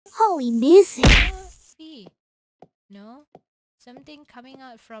really missing? See, no, something coming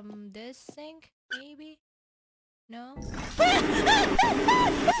out from this sink, maybe. No.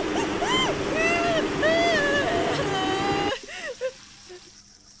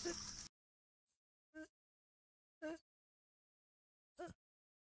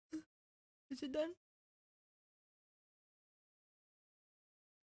 Is it done?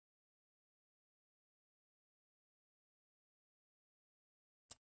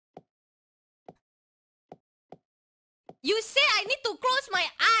 You say I need to close my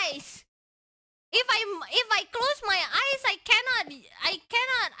eyes. If I close my eyes, I cannot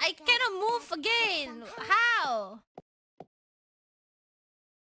move again. How?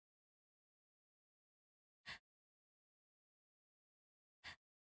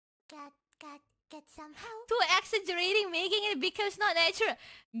 Get some help. Too exaggerating, making it becomes not natural.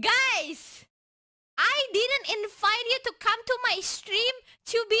 Guys, I didn't invite you to come to my stream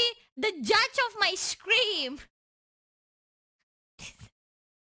to be the judge of my scream.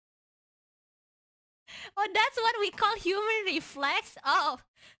 Oh, that's what we call human reflex? Oh,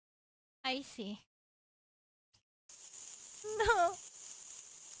 I see. No.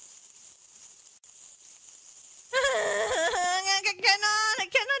 I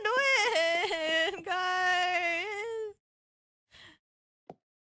cannot do it, guys.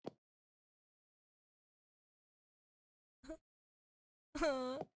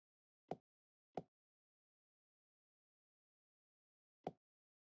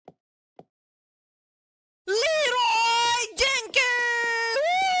 Leroy Jenkins!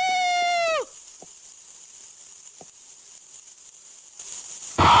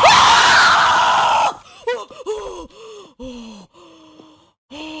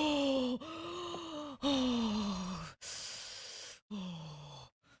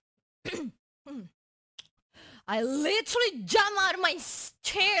 I literally jumped out of my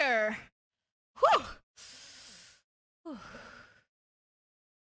chair. Whew. Whew.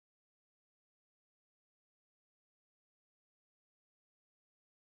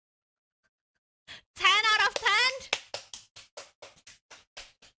 10 out of 10.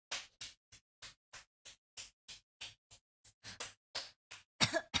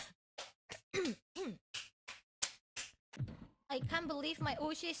 I can't believe my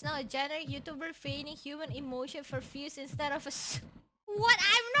Oshi is now a generic YouTuber feigning human emotion for views instead of a what?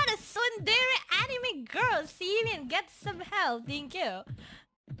 I'm not a tsundere anime girl. See me and get some help. Thank you.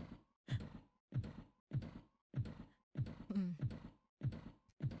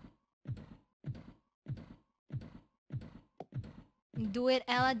 Do it,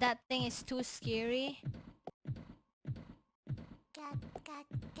 Ella. That thing is too scary.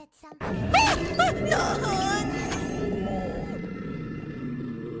 Get some.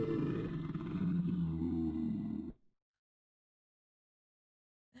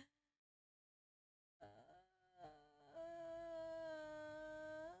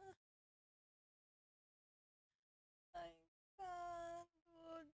 I can't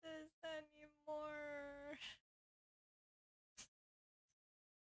do this anymore.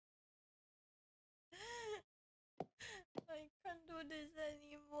 I can't do this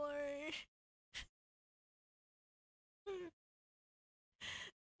anymore.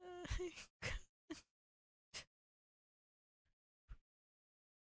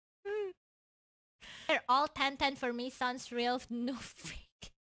 They're all 10-10 for me. Sounds real. No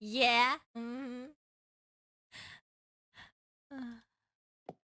fake. Yeah.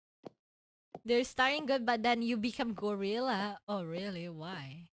 They're starting good, but then you become gorilla. Oh, really?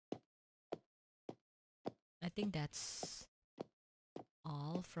 Why? I think that's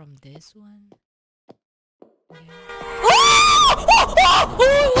all from this one. Yeah.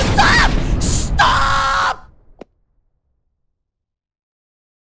 Stop! Stop!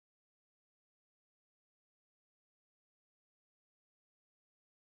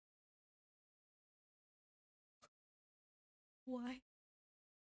 Why?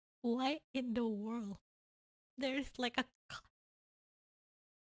 Why in the world? There's like a...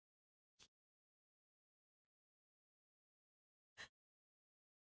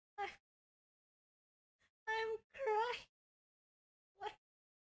 I'm crying.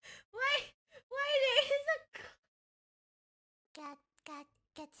 Why there is a...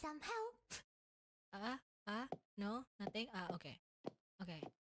 Get some help. No, nothing. Okay. Okay.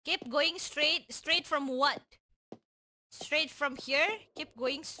 Keep going straight. Straight from what? Straight from here? Keep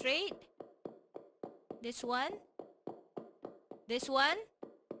going straight. This one. This one.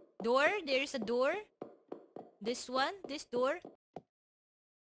 Door. There's a door. This one. This door.